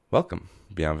Welcome,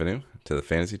 bienvenue, to the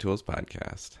Fantasy Tools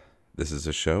Podcast. This is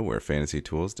a show where fantasy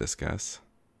tools discuss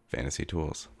fantasy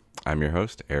tools. I'm your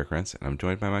host, Eric Rentz, and I'm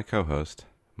joined by my co-host,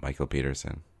 Michael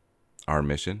Peterson. Our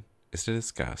mission is to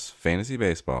discuss fantasy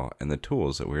baseball and the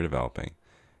tools that we're developing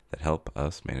that help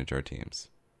us manage our teams.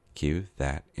 Cue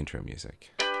that intro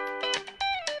music.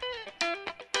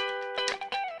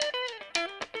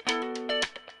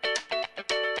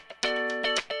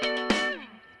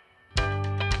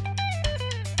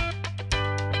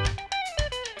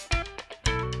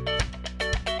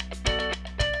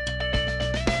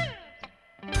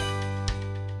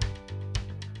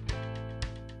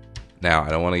 Now, I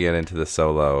don't want to get into the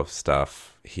solo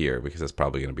stuff here because it's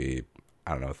probably going to be,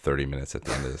 30 minutes at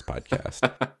the end of this podcast.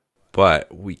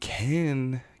 But we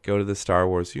can go to the Star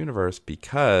Wars universe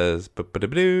because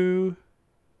Boba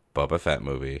Fett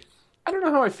movie. I don't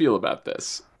know how I feel about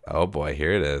this. Oh boy,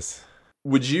 here it is.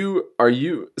 In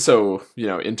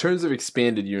terms of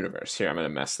expanded universe, here, I'm going to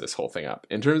mess this whole thing up.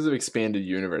 In terms of expanded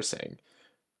universing,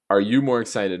 are you more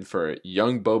excited for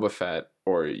young Boba Fett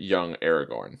or young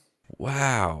Aragorn?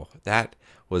 Wow, that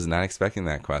was not expecting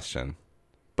that question.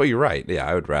 But you're right. Yeah,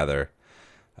 I would rather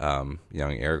young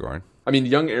Aragorn. I mean,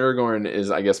 young Aragorn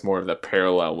is, I guess, more of the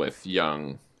parallel with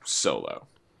young Solo,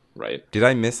 right? Did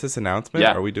I miss this announcement?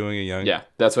 Yeah. Are we doing a young? Yeah,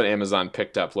 that's what Amazon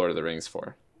picked up Lord of the Rings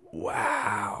for.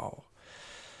 Wow.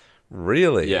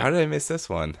 Really? Yeah. How did I miss this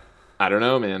one? I don't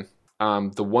know, man.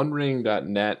 The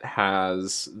OneRing.net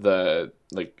has the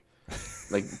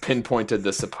pinpointed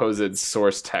the supposed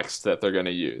source text that they're going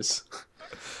to use.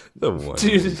 The one.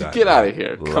 Dude, get out of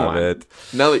here. Come on. It.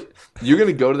 Now you're going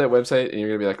to go to that website and you're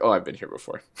going to be like, oh, I've been here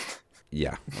before.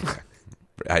 Yeah. Okay.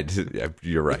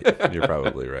 You're right. You're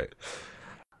probably right.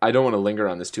 I don't want to linger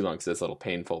on this too long because it's a little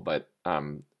painful, but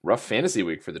rough fantasy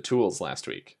week for the tools last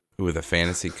week. With a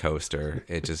fantasy coaster,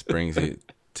 it just brings you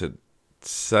to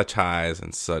such highs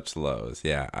and such lows.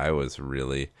 Yeah, I was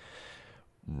really,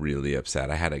 really upset.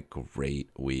 I had a great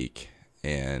week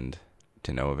and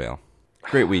to no avail.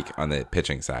 Great week on the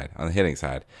pitching side. On the hitting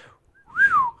side,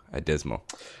 dismal.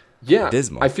 Yeah,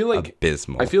 dismal. I feel like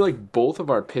abysmal. I feel like both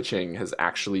of our pitching has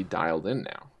actually dialed in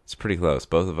now. It's pretty close.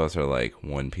 Both of us are like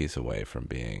one piece away from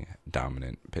being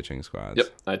dominant pitching squads. Yep,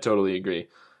 I totally agree.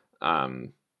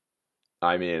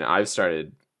 I mean, I've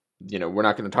started, we're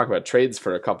not going to talk about trades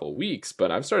for a couple of weeks,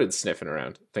 but I've started sniffing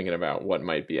around, thinking about what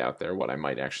might be out there, what I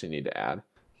might actually need to add.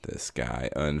 This guy,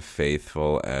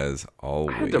 unfaithful as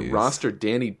always. I had to roster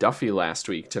Danny Duffy last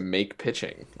week to make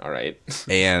pitching, all right?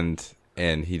 and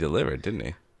he delivered, didn't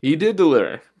he? He did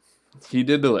deliver.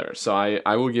 So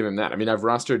I will give him that. I mean, I've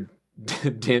rostered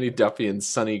Danny Duffy and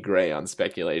Sonny Gray on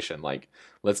speculation. Like,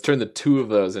 let's turn the two of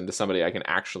those into somebody I can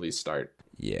actually start.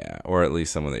 Yeah, or at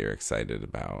least someone that you're excited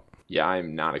about. Yeah,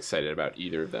 I'm not excited about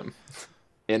either of them.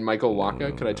 And Michael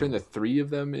Wacha, could I turn the three of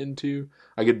them into...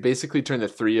 I could basically turn the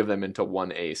three of them into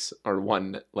one ace or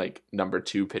one, number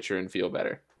two pitcher and feel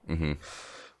better. Mm-hmm.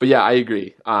 But yeah, I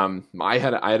agree. I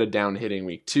had a down hitting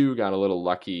week 2, got a little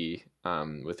lucky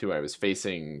with who I was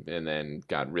facing, and then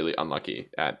got really unlucky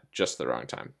at just the wrong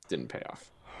time. Didn't pay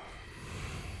off.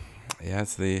 Yeah,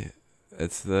 it's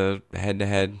the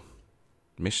head-to-head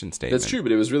mission statement. That's true,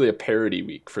 but it was really a parity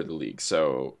week for the league,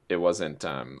 so it wasn't.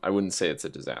 I wouldn't say it's a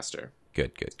disaster.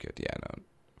 Good. Yeah, no,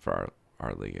 for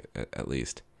our league at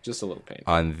least. Just a little pain.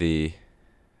 On the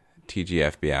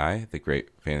TGFBI, the Great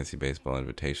Fantasy Baseball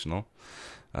Invitational,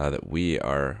 that we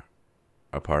are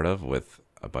a part of with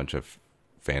a bunch of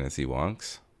fantasy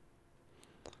wonks,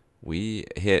 we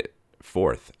hit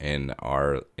 4th in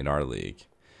our league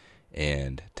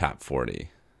and top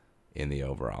 40 in the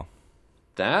overall.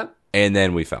 And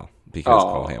then we fell because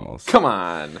Cole Hamels. Come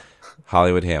on.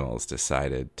 Hollywood Hamels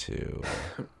decided to...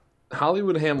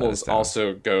 Hollywood Hamels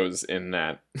also goes in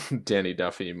that Danny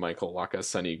Duffy, Michael Wacha,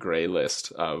 Sonny Gray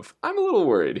list of, I'm a little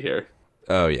worried here.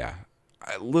 Oh, yeah.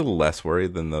 A little less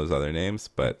worried than those other names,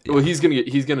 but... Yeah. Well, he's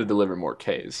gonna deliver more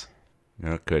Ks.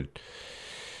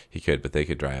 He could, but they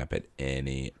could dry up at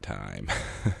any time.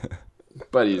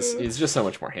 But he's just so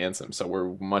much more handsome, so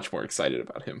we're much more excited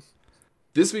about him.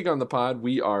 This week on the pod,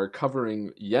 we are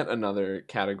covering yet another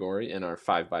category in our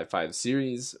 5x5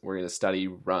 series. We're going to study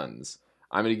runs.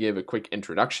 I'm going to give a quick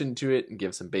introduction to it and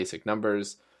give some basic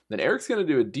numbers. Then Eric's going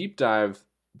to do a deep dive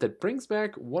that brings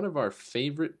back one of our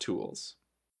favorite tools.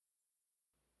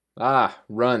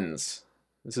 Runs.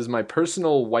 This is my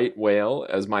personal white whale,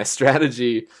 as my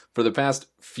strategy for the past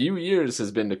few years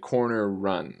has been to corner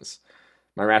runs.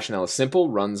 My rationale is simple.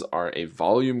 Runs are a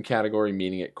volume category,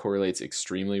 meaning it correlates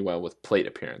extremely well with plate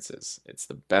appearances. It's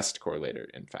the best correlator,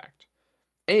 in fact.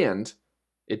 And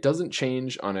it doesn't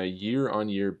change on a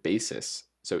year-on-year basis.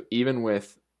 So even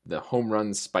with the home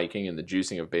runs spiking and the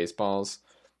juicing of baseballs,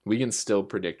 we can still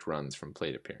predict runs from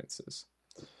plate appearances.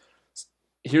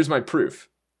 Here's my proof.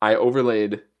 I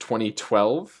overlaid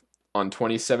 2012 on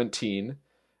 2017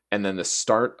 and then the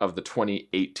start of the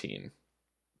 2018.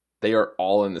 They are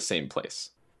all in the same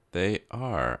place. They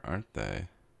are, aren't they?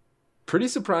 Pretty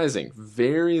surprising.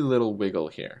 Very little wiggle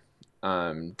here.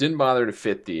 Didn't bother to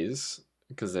fit these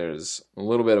because there's a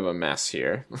little bit of a mess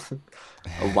here.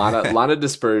 a lot of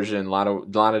dispersion,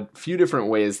 few different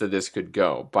ways that this could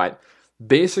go, but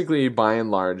basically by and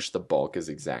large the bulk is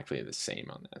exactly the same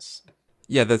on this.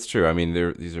 Yeah, that's true. I mean,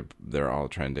 they're all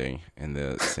trending in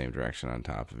the same direction on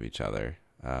top of each other.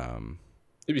 It'd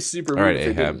be super all weird right,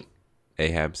 if they didn't.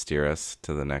 Ahab, steer us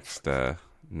to the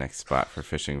next spot for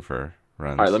fishing for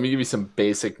runs. All right, let me give you some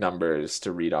basic numbers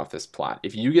to read off this plot.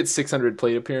 If you get 600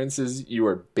 plate appearances, you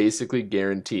are basically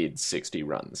guaranteed 60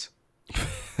 runs.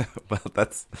 Well,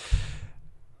 that's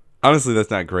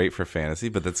not great for fantasy,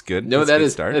 but that's good. No, that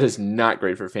is not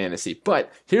great for fantasy.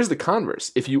 But here's the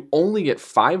converse. If you only get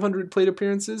 500 plate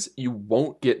appearances, you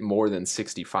won't get more than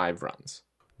 65 runs.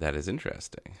 That is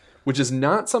interesting. Which is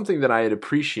not something that I had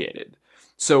appreciated.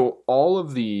 So all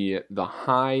of the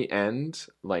high end,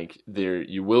 like there,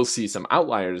 you will see some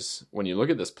outliers when you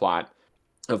look at this plot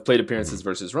of plate appearances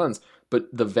versus runs, but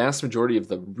the vast majority of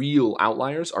the real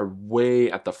outliers are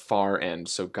way at the far end.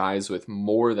 So guys with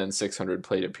more than 600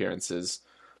 plate appearances,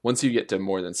 once you get to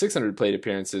more than 600 plate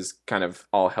appearances, kind of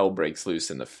all hell breaks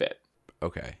loose in the fit.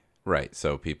 Okay, right.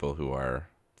 So people who are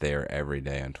there every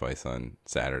day and twice on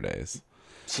Saturdays,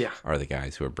 are the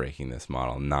guys who are breaking this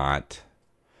model, not.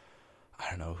 I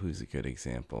don't know who's a good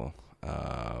example.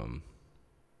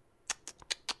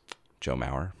 Joe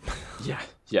Mauer.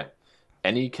 Yeah.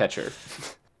 Any catcher.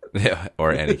 Yeah,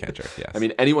 or any catcher, yes. I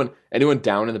mean, anyone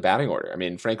down in the batting order. I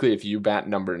mean, frankly, if you bat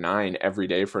number 9 every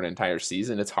day for an entire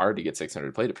season, it's hard to get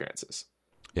 600 plate appearances.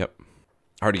 Yep.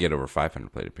 Hard to get over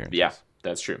 500 plate appearances. Yeah,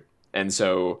 that's true. And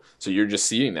so you're just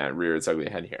seeing that rear its ugly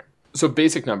head here. So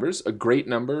basic numbers, a great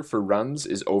number for runs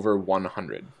is over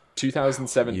 100.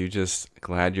 2007. You just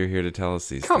glad you're here to tell us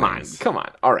these Come things.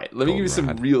 on. All right, let me give you some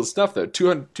real stuff, though.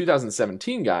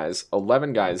 2017 guys,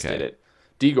 11 guys did it.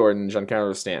 D. Gordon,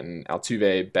 Giancarlo Stanton,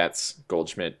 Altuve, Betts,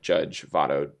 Goldschmidt, Judge,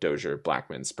 Votto, Dozier,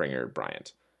 Blackmon, Springer,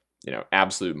 Bryant.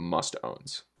 Absolute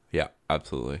must-owns. Yeah,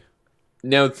 absolutely.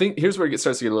 Now, here's where it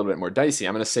starts to get a little bit more dicey.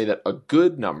 I'm going to say that a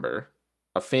good number,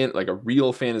 a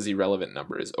real fantasy-relevant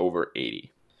number, is over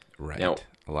 80. Right. Now,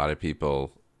 a lot of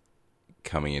people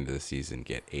coming into the season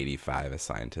get 85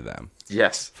 assigned to them.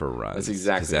 Yes. For runs. That's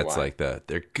exactly why. Because that's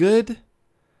they're good,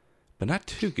 but not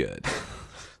too good.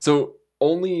 So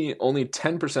only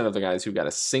 10% of the guys who got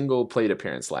a single plate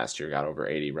appearance last year got over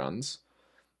 80 runs,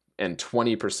 and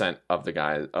 20%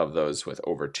 of those with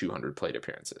over 200 plate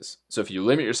appearances. So if you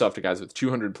limit yourself to guys with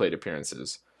 200 plate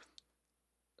appearances,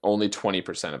 only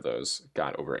 20% of those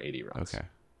got over 80 runs.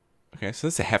 Okay, so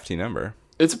that's a hefty number.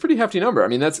 It's a pretty hefty number. I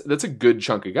mean, that's a good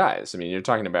chunk of guys. I mean, you're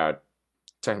talking about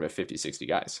 50, 60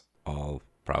 guys. All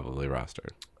probably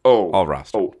rostered. All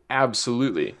rostered. Oh,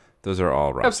 absolutely. Those are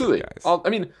all rostered absolutely.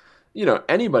 Guys.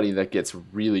 Anybody that gets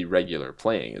really regular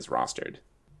playing is rostered.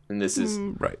 And this is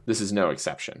right. This is no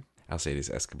exception.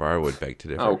 Alcides Escobar would beg to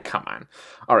differ. Oh, come on.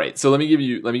 All right, so let me give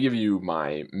you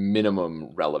my minimum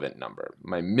relevant number.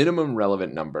 My minimum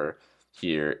relevant number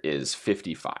here is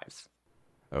 55.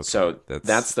 Okay. So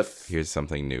here's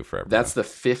something new for everyone. That's the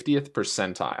 50th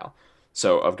percentile.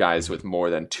 So of guys with more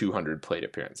than 200 plate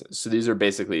appearances. So these are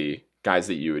basically guys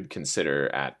that you would consider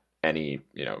at any,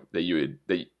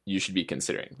 that you should be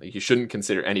considering. Like, you shouldn't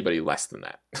consider anybody less than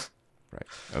that. Right.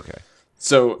 Okay.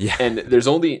 So and there's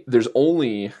only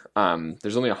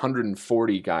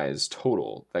 140 guys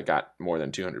total that got more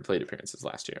than 200 plate appearances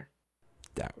last year.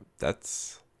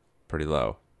 That's pretty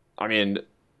low. I mean,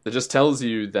 it just tells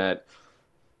you that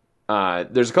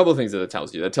there's a couple of things that it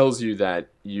tells you. That tells you that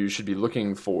you should be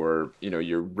looking for,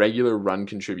 your regular run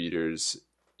contributors.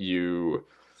 You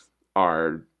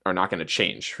are not going to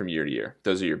change from year to year.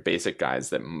 Those are your basic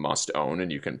guys that must own,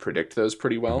 and you can predict those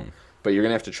pretty well. Mm-hmm. But you're going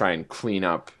to have to try and clean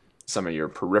up some of your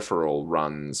peripheral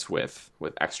runs with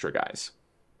extra guys,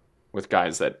 with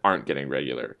guys that aren't getting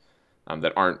regular,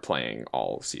 that aren't playing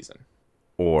all season.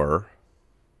 Or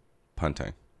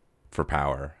punting for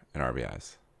power and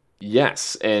RBIs.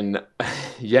 Yes, and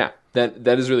yeah, that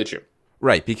is really true.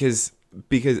 Right, because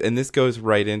and this goes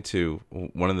right into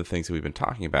one of the things that we've been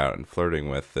talking about and flirting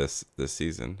with this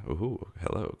season. Ooh,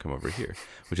 hello, come over here,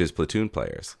 which is platoon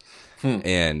players.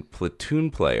 And platoon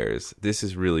players, this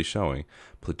is really showing,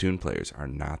 platoon players are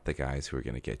not the guys who are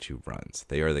going to get you runs.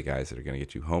 They are the guys that are going to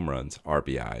get you home runs,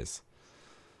 RBIs.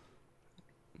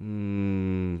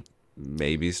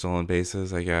 maybe stolen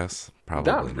bases, I guess.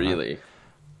 Probably Not really.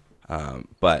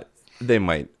 But they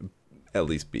might at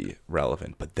least be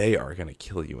relevant. But they are going to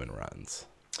kill you in runs.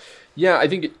 Yeah, I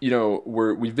think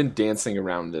we've been dancing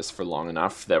around this for long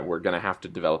enough that we're going to have to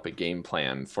develop a game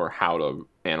plan for how to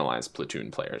analyze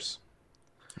platoon players.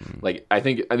 Like I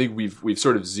think we've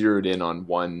sort of zeroed in on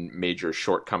one major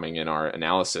shortcoming in our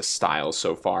analysis style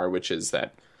so far, which is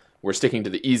that we're sticking to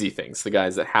the easy things, the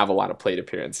guys that have a lot of plate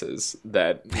appearances,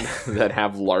 that that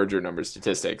have larger number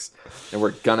statistics, and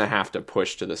we're gonna have to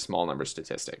push to the small number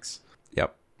statistics.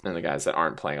 Yep. And the guys that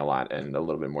aren't playing a lot and a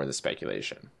little bit more of the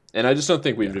speculation. And I just don't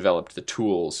think we've developed the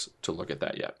tools to look at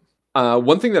that yet.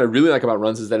 One thing that I really like about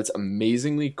runs is that it's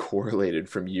amazingly correlated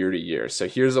from year to year. So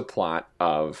here's a plot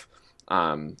of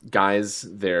guys,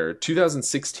 their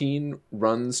 2016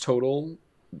 runs total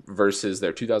versus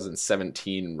their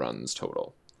 2017 runs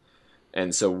total.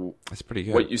 And so that's pretty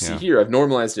good. What you see here, I've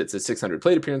normalized it to 600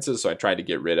 plate appearances, so I tried to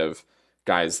get rid of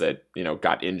guys that,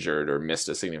 got injured or missed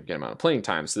a significant amount of playing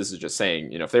time. So this is just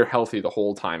saying, if they're healthy the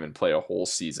whole time and play a whole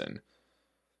season,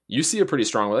 you see a pretty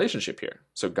strong relationship here.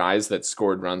 So guys that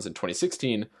scored runs in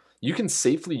 2016, you can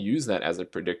safely use that as a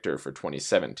predictor for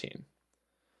 2017.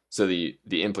 So the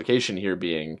implication here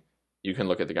being you can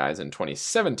look at the guys in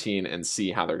 2017 and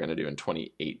see how they're going to do in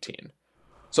 2018.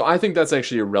 So I think that's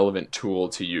actually a relevant tool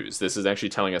to use. This is actually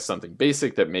telling us something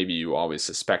basic that maybe you always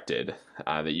suspected,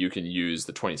 that you can use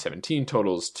the 2017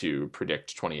 totals to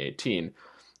predict 2018.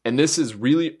 And this is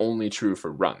really only true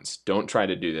for runs. Don't try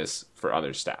to do this for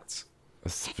other stats.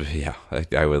 Yeah,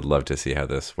 I would love to see how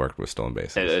this worked with stolen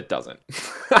bases. It doesn't.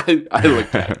 I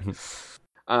looked at it.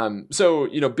 So,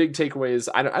 big takeaways.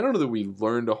 I don't know that we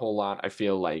learned a whole lot. I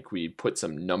feel like we put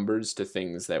some numbers to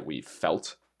things that we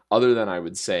felt. Other than I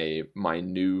would say my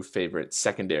new favorite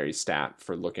secondary stat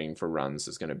for looking for runs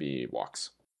is going to be walks.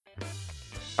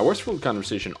 Our Westworld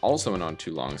conversation also went on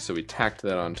too long, so we tacked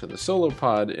that onto the solo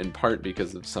pod in part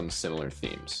because of some similar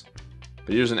themes.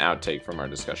 But here's an outtake from our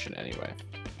discussion anyway.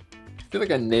 I feel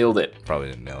like I nailed it. Probably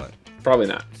didn't nail it. Probably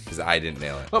not. Because I didn't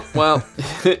nail it. Oh, well,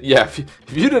 yeah, if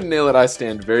you didn't nail it, I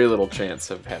stand very little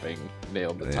chance of having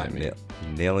nailed the timing.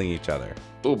 Nailing each other.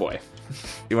 Oh, boy.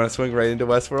 You want to swing right into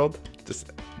Westworld?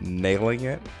 Just nailing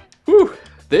it? Whew.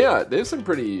 They have some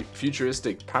pretty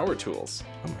futuristic power tools.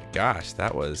 Oh my gosh,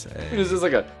 that was It's just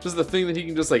like just the thing that he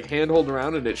can just like hand hold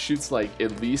around and it shoots like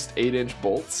at least 8-inch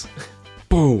bolts.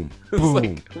 Boom, boom,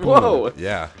 like, boom. Whoa.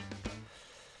 Yeah.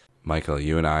 Michael,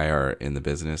 you and I are in the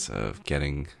business of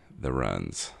getting the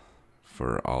runs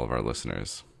for all of our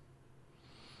listeners.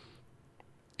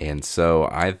 And so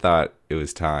I thought it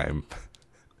was time.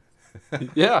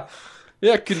 Yeah.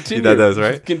 Yeah, continue. You thought that was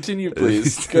right? Continue,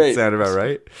 please. Great. Sound about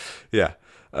right? Yeah.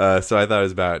 So I thought it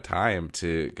was about time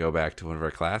to go back to one of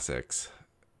our classics.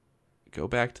 Go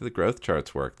back to the growth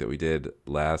charts work that we did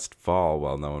last fall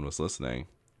while no one was listening.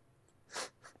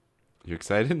 You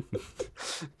excited?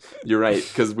 You're right,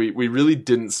 because we really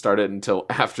didn't start it until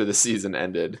after the season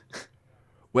ended.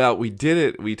 Well, we did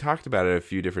it. We talked about it a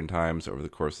few different times over the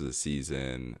course of the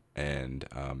season, and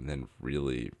then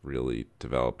really, really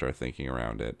developed our thinking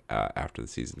around it after the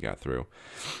season got through,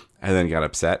 and then got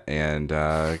upset and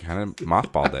kind of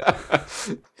mothballed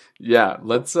it. Yeah,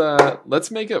 let's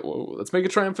make it. Let's make a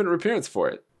triumphant appearance for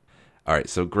it. All right,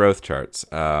 so growth charts.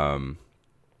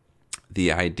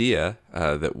 The idea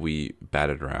that we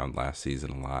batted around last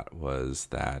season a lot was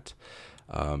that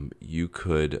you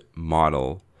could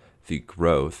model the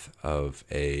growth of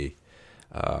a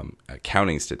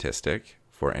counting statistic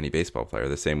for any baseball player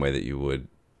the same way that you would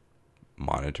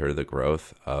monitor the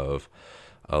growth of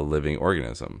a living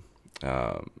organism.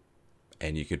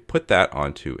 And you could put that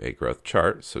onto a growth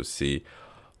chart, so see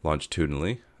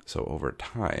longitudinally, so over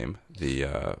time,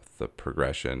 the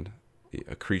progression, the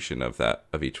accretion of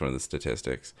each one of the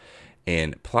statistics,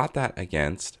 and plot that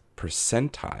against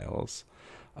percentiles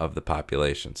of the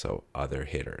population, so other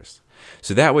hitters.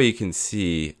 So that way you can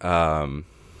see,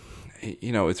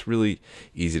 it's really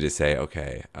easy to say,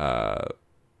 okay,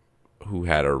 who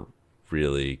had a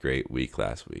really great week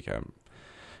last week?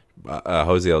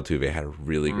 Jose Altuve had a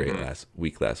really great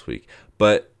week last week.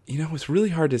 But, it's really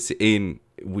hard to see, and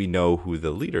we know who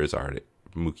the leaders are.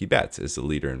 Mookie Betts is the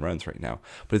leader in runs right now.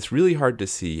 But it's really hard to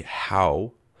see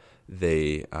how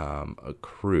they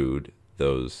accrued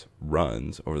those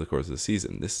runs over the course of the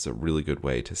season. This is a really good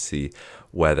way to see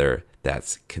whether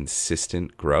that's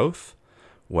consistent growth,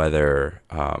 whether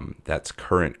that's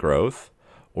current growth,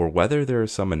 or whether there are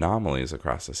some anomalies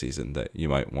across the season that you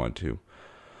might want to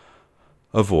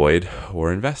avoid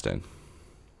or invest in.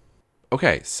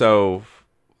 Okay, so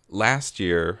last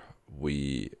year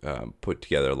we put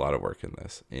together a lot of work in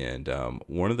this. And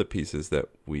one of the pieces that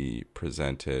we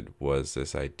presented was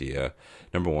this idea,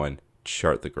 number one,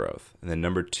 chart the growth. And then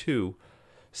number two,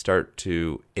 start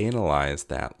to analyze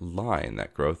that line,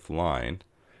 that growth line,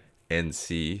 and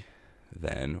see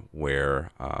then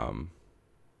where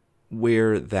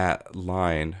that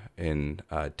line in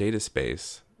data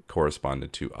space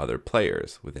corresponded to other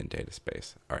players within data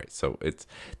space. All right, so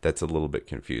that's a little bit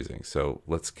confusing. So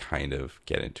let's kind of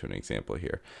get into an example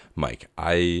here. Mike,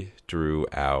 I drew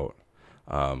out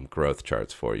growth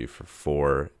charts for you for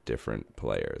 4 different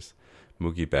players: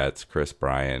 Mookie Betts, Chris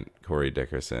Bryant, Corey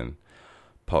Dickerson,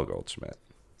 Paul Goldschmidt.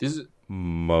 These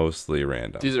mostly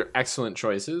random. These are excellent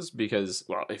choices because,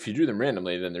 well, if you drew them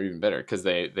randomly, then they're even better because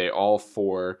they all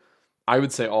 4, I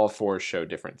would say all 4 show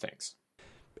different things.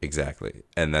 Exactly.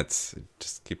 And that's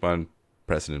just keep on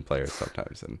pressing in players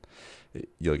sometimes and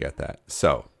you'll get that.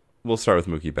 So we'll start with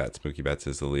Mookie Betts. Mookie Betts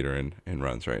is the leader in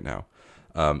runs right now.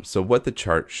 So what the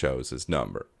chart shows is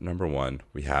number 1,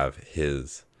 we have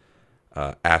his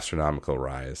astronomical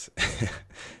rise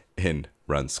in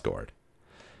runs scored.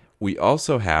 We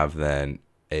also have then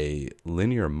a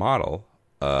linear model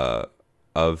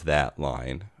of that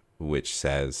line, which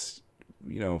says,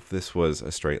 if this was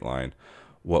a straight line,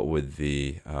 what would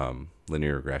the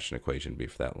linear regression equation be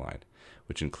for that line,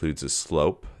 which includes a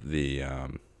slope, the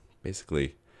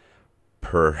basically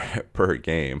per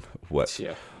game, what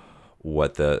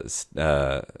the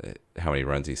how many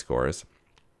runs he scores.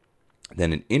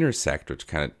 Then an intersect, which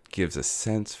kind of gives a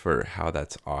sense for how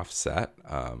that's offset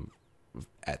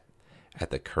at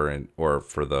the current or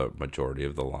for the majority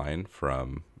of the line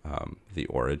from the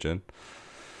origin.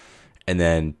 And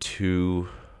then 2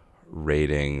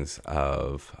 ratings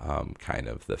of kind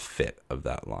of the fit of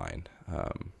that line.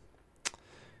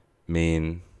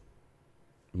 Mean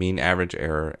average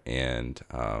error and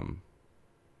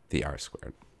the R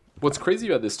squared. What's crazy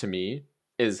about this to me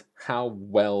is how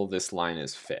well this line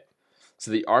is fit. So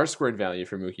the R squared value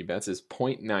for Mookie Betts is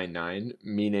 0.99,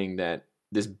 meaning that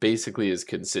this basically is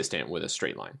consistent with a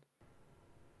straight line.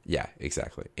 Yeah,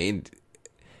 exactly. And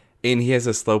he has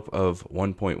a slope of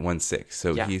 1.16,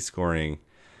 so he's scoring.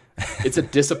 It's a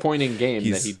disappointing game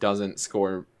that he doesn't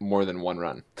score more than 1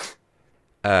 run.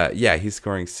 He's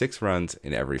scoring 6 runs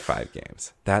in every 5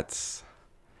 games. That's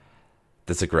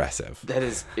aggressive. That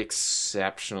is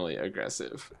exceptionally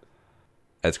aggressive.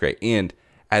 That's great. And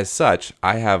as such,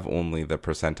 I have only the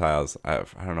percentiles. I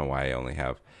don't know why I only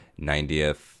have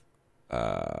 90th.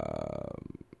 I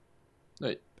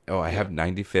have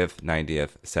 95th,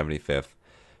 90th, 75th,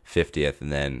 50th,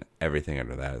 and then everything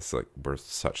under that is like we're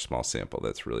such small sample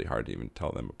that's really hard to even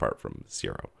tell them apart from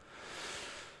 0.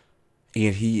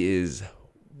 And he is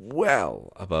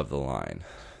well above the line.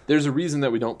 There's a reason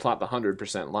that we don't plot the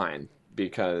 100% line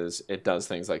because it does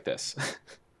things like this.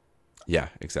 Yeah,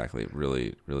 exactly. It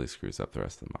really, really screws up the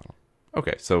rest of the model.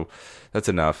 Okay, so that's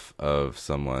enough of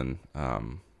someone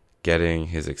getting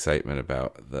his excitement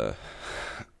about the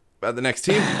next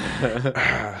team.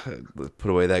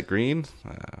 Put away that green.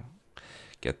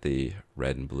 Get the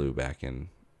red and blue back in.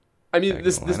 I mean,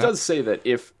 this does say that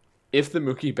if the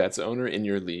Mookie Betts owner in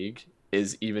your league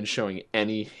is even showing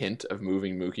any hint of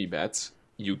moving Mookie Betts,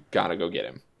 you gotta go get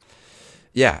him.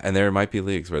 Yeah, and there might be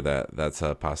leagues where that's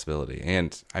a possibility.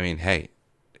 And I mean, hey,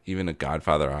 even a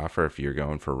Godfather offer if you're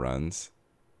going for runs,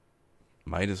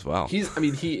 might as well. He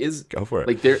is go for it.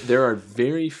 Like there are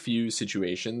very few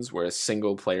situations where a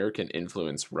single player can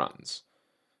influence runs,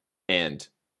 and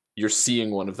you're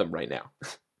seeing one of them right now. I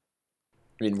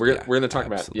mean, we're going to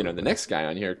talk absolutely. about the next guy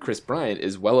on here. Chris Bryant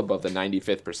is well above the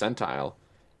 95th percentile,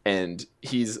 and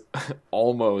he's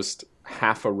almost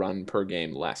half a run per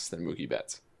game less than Mookie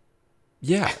Betts.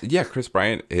 Yeah. Chris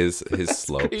Bryant his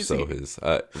slope, crazy. So his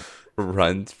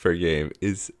runs per game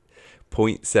is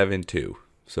 0.72.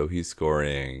 So he's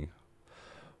scoring,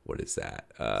 what is that?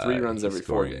 3 runs every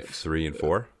 4 games. 3 and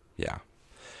 4? Yeah.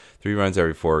 3 runs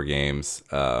every 4 games.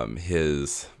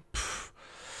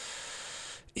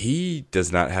 He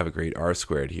does not have a great R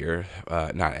squared here.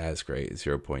 Not as great,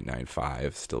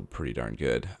 0.95. Still pretty darn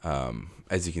good.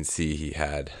 As you can see, he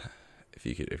had,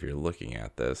 if you're looking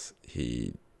at this,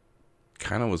 he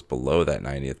kind of was below that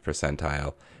 90th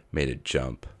percentile, made a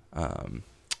jump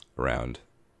around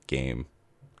game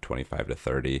 25 to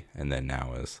 30, and then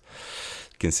now is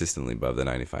consistently above the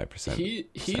 95%. He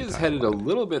is headed a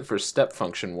little bit for step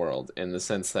function world in the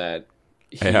sense that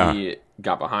he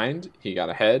got behind, he got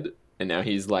ahead, and now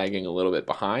he's lagging a little bit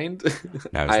behind.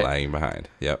 Now he's lagging behind.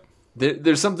 Yep.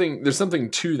 There's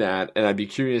something to that, and I'd be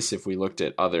curious if we looked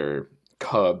at other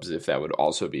Cubs if that would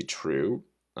also be true.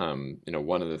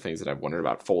 One of the things that I've wondered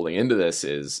about folding into this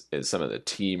is some of the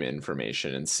team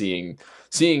information and seeing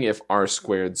if R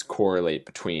squareds correlate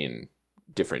between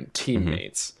different Mm-hmm.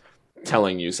 teammates,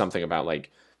 telling you something about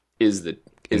like is the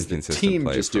Inconsistent team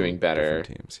play just from doing better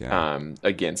different teams. Yeah.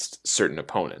 against certain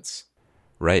opponents.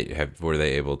 Right. Were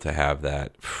they able to have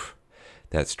that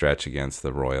that stretch against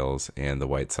the Royals and the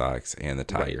White Sox and the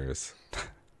Right. Tigers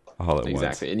all at once?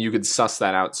 Exactly. And you could suss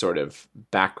that out sort of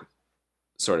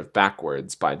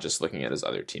backwards by just looking at his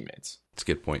other teammates. It's a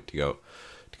good point to go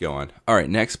on. All right,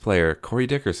 next player, Corey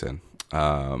Dickerson.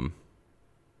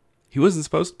 He wasn't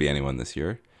supposed to be anyone this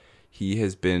year. He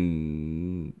has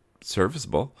been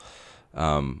serviceable,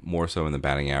 more so in the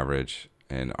batting average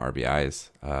and RBIs.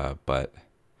 But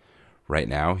right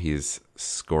now, he's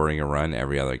scoring a run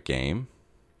every other game.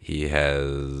 He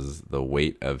has the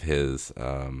weight of his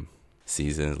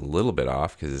season a little bit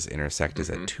off because his intersect is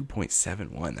at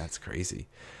 2.71. That's crazy.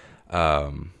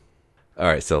 All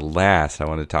right, so last I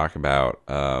want to talk about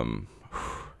Paul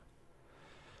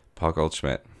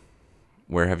Goldschmidt.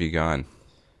 Where have you gone?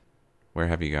 Where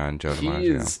have you gone, Joe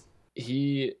DiMaggio?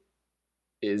 He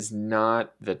is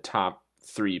not the top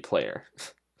 3 player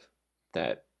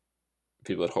that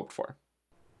people had hoped for.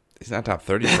 He's not top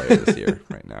 30 player this year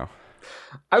right now.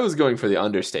 I was going for the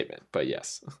understatement, but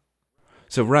yes.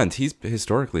 So runs, he's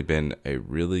historically been a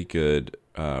really good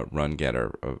run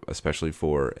getter, especially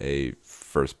for a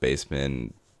first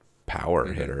baseman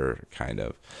power hitter kind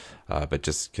of. But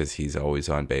just because he's always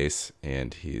on base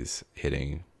and he's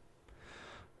hitting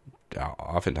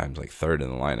oftentimes like third in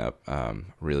the lineup,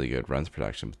 really good runs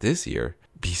production. But this year,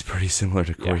 he's pretty similar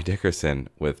to Corey Dickerson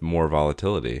with more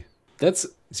volatility. That's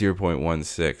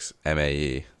 0.16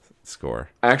 MAE score.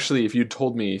 actually, if you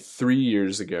told me 3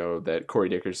 years ago that Corey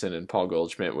Dickerson and Paul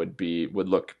Goldschmidt would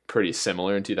look pretty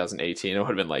similar in 2018, I would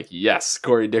have been like, yes,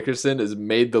 Corey Dickerson has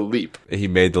made the leap. He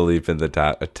made the leap in the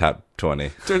top 20.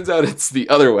 Turns out it's the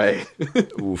other way.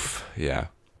 Oof, yeah.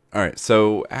 All right,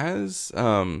 so as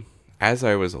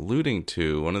I was alluding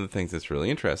to, one of the things that's really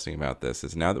interesting about this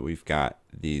is now that we've got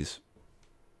these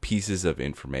pieces of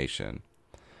information,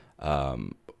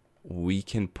 we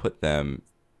can put them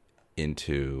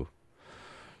into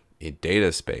a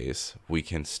data space. We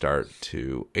can start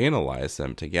to analyze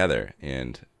them together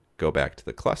and go back to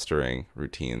the clustering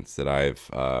routines that I've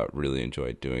really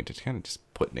enjoyed doing to kind of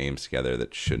just put names together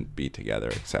that shouldn't be together,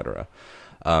 etc.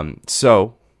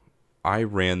 So I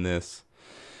ran this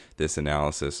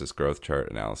analysis, this growth chart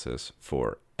analysis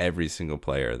for every single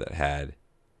player that had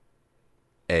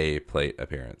a plate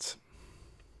appearance.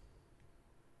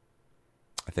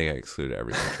 I think I excluded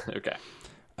every pitcher. Okay.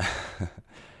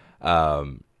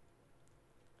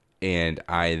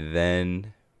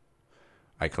 And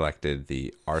I collected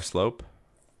the R slope,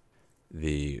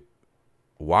 the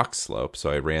walk slope. So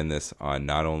I ran this on,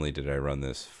 not only did I run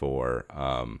this for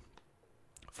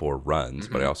runs,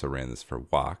 but I also ran this for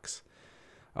walks.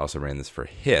 I also ran this for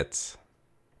hits.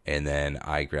 And then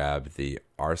I grabbed the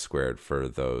R squared for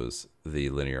the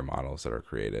linear models that are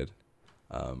created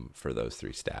for those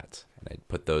 3 stats. And I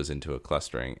put those into a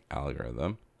clustering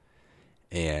algorithm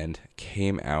and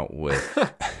came out with,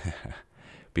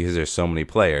 because there's so many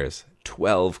players,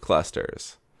 12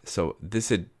 clusters. So this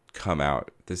had come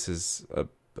out. This is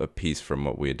a piece from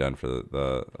what we had done for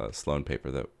the Sloan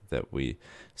paper that we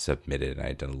submitted. And I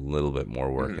had done a little bit more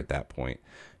work at that point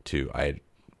too. I had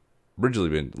originally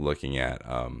been looking at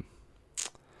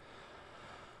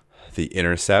the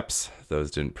intercepts.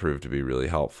 Those didn't prove to be really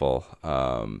helpful.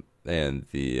 And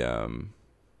the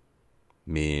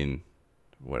mean,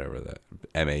 whatever the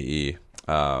MAE,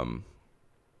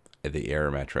 the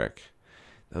error metric,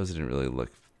 those didn't really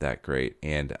look that great.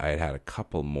 And I had a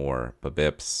couple more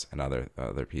BABIPs and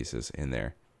other pieces in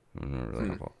there. Really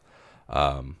helpful.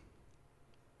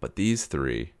 But these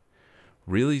 3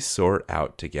 really sort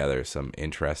out together some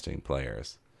interesting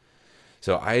players.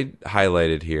 So I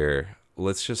highlighted here,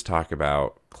 let's just talk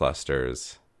about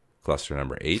clusters. Cluster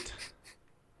number 8,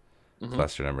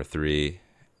 cluster number 3,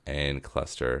 and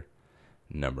cluster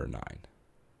number 9.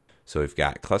 So we've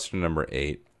got cluster number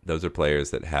 8. Those are players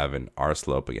that have an R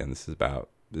slope. Again, this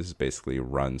is basically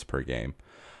runs per game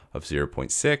of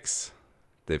 0.6.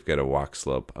 They've got a walk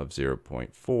slope of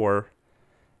 0.4,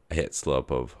 a hit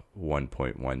slope of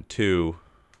 1.12,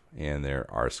 and their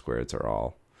R squareds are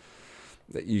all.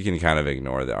 You can kind of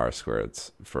ignore the R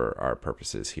squareds for our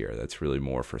purposes here. That's really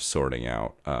more for sorting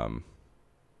out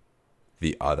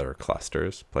the other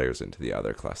clusters, players into the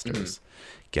other clusters,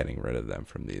 getting rid of them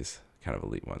from these kind of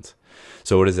elite ones.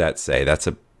 So what does that say? That's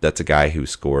a guy who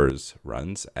scores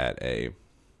runs at a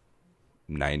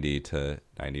 90 to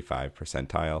 95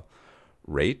 percentile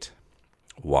rate.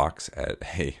 walks at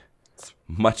a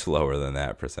much lower than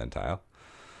that percentile.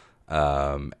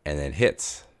 And then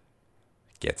hits,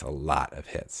 gets a lot of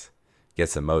hits,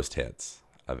 gets the most hits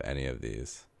of any of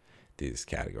these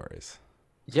categories.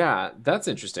 Yeah, that's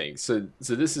interesting. So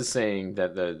this is saying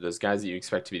that those guys that you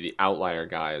expect to be the outlier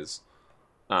guys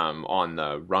on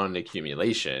the run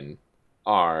accumulation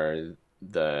are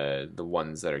the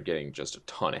ones that are getting just a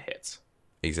ton of hits.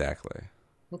 Exactly.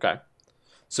 Okay.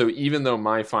 So even though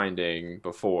my finding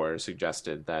before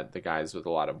suggested that the guys with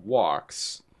a lot of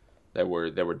walks that were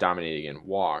dominating in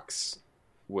walks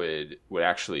would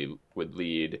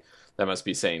lead, that must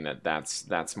be saying that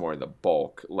that's more the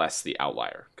bulk, less the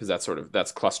outlier, because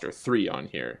that's cluster 3 on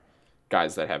here,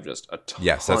 guys that have just a ton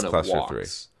Yes, that's of cluster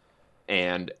walks 3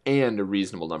 and a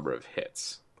reasonable number of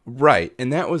hits. Right,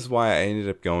 and that was why I ended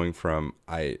up going from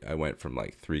I went from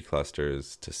like 3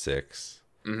 clusters to 6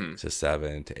 to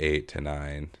 7 to 8 to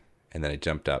 9, and then I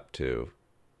jumped up to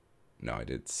I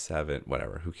did 7,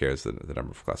 whatever, who cares the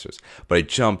number of clusters, but I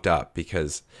jumped up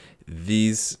because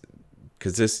this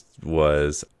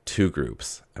was 2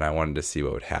 groups, and I wanted to see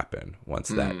what would happen once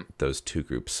that those 2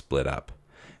 groups split up,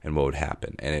 and what would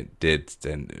happen, and it did.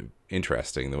 And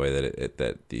interesting the way that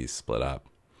that these split up.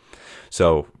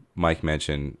 So Mike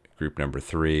mentioned group number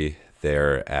 3.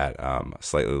 They're at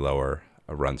slightly lower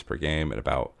runs per game at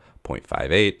about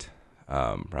 0.58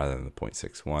 rather than the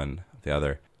 0.61 of the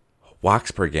other.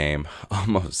 Walks per game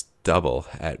almost double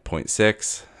at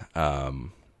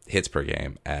 0.6. Hits per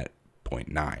game at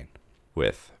 0.9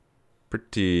 with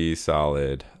pretty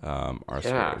solid R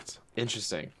rates.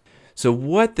 Interesting. So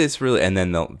what this really, and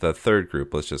then the third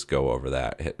group, let's just go over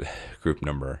that. Group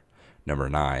number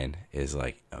 9 is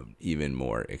like even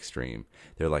more extreme.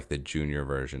 They're like the junior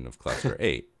version of cluster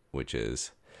 8, which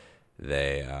is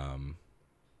they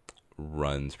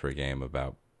runs per game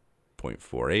about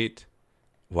 0.48,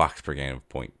 walks per game of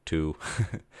 0.2,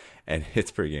 and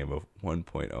hits per game of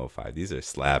 1.05. These are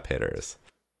slap hitters.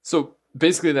 So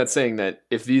basically that's saying that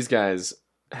if these guys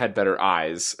had better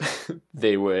eyes,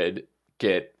 they would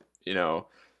get,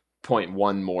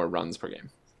 0.1 more runs per game.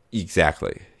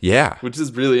 Exactly. Yeah. Which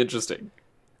is really interesting.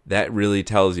 That really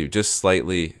tells you just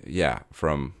slightly,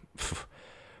 from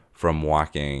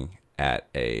walking at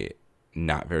a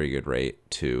not very good rate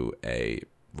to a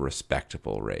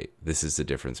respectable rate. This is the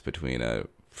difference between I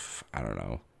don't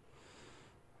know.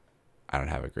 I don't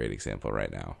have a great example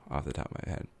right now off the top of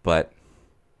my head, but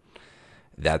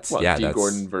that's D.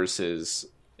 Gordon versus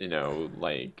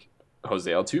like Jose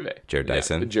Altuve, Jared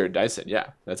Dyson. Jared Dyson,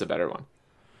 that's a better one.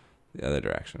 The other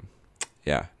direction.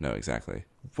 Yeah, no, exactly.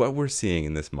 What we're seeing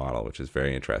in this model, which is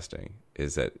very interesting,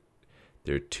 is that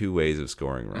there are 2 ways of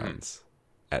scoring runs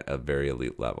at a very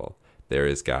elite level. There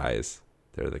are the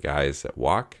guys that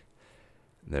walk,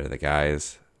 and there are the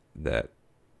guys that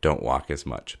don't walk as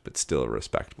much, but still a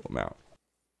respectable amount.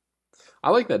 I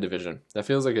like that division. That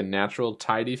feels like a natural,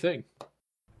 tidy thing.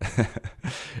 You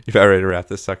about ready to wrap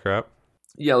this sucker up?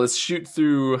 Yeah, let's shoot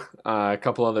through a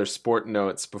couple other sport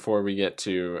notes before we get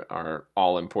to our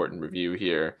all-important review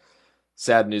here.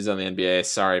 Sad news on the NBA.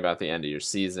 Sorry about the end of your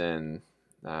season.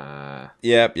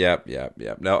 Yep.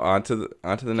 No, on to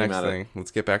the next thing.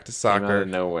 Let's get back to soccer. Came out of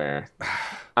nowhere.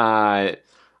 I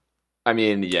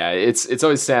mean, it's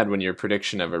always sad when your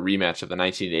prediction of a rematch of the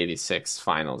 1986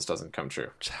 finals doesn't come true.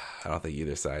 I don't think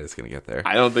either side is going to get there.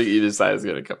 I don't think either side is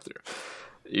going to come through.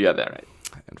 You got that right.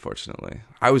 Unfortunately.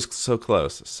 I was so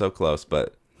close,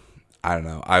 but I don't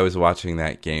know. I was watching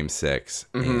that game 6,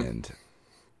 and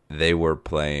they were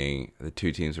playing, the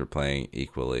 2 teams were playing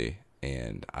equally,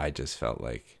 and I just felt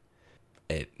like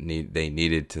they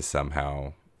needed to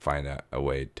somehow find a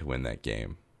way to win that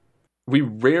game. We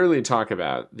rarely talk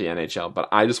about the NHL, but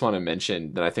I just want to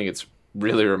mention that I think it's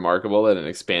really remarkable that an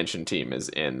expansion team is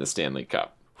in the Stanley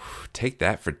Cup. Take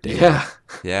that for data.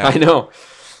 Yeah. I know.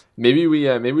 Maybe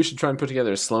we should try and put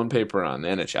together a Sloan paper on the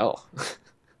NHL.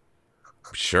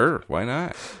 Sure, why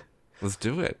not? Let's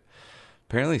do it.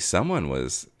 Apparently someone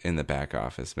was in the back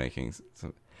office making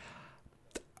some...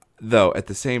 Though, at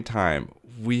the same time,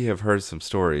 we have heard some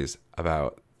stories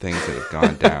about things that have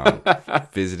gone down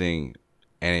visiting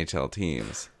NHL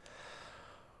teams.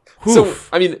 So,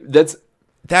 I mean,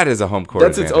 that is a home court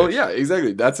advantage. Its own,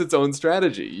 exactly. That's its own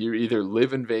strategy. You either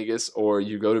live in Vegas or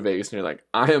you go to Vegas and you're like,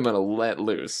 I am going to let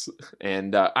loose.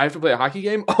 And I have to play a hockey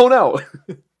game? Oh, no.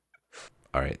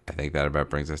 All right. I think that about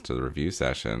brings us to the review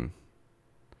session.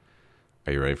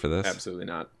 Are you ready for this? Absolutely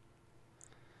not.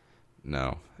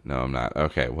 No, I'm not.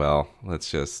 Okay, well,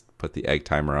 let's just put the egg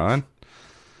timer on.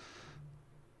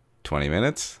 20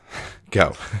 minutes.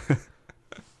 Go.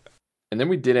 And then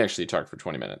we did actually talk for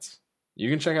 20 minutes. You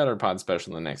can check out our pod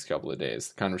special in the next couple of days.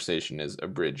 The conversation is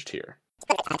abridged here.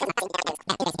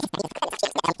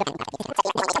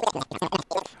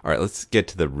 All right, let's get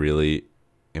to the really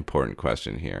important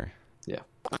question here. Yeah.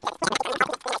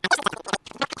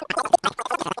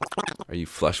 Are you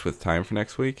flush with time for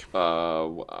next week? Are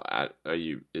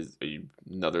you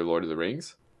another Lord of the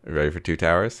Rings? Are you ready for Two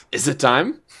Towers? Is it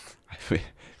time?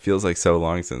 Feels like so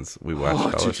long since we watched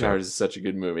Fellowship. Two Towers is such a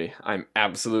good movie. I'm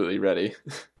absolutely ready.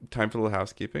 Time for a little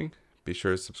housekeeping. Be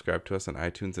sure to subscribe to us on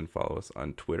iTunes and follow us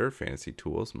on Twitter, Fantasy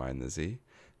Tools, Mind the Z.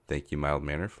 Thank you, Mild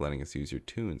Manner, for letting us use your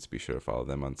tunes. Be sure to follow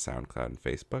them on SoundCloud and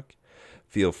Facebook.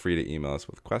 Feel free to email us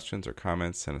with questions or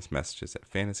comments. Send us messages at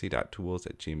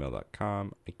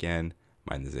fantasy.tools@gmail.com. Again,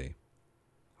 Mind the Z.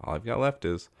 All I've got left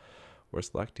is,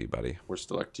 worst luck to you, buddy. Worst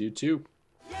luck to you, too.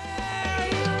 Yeah!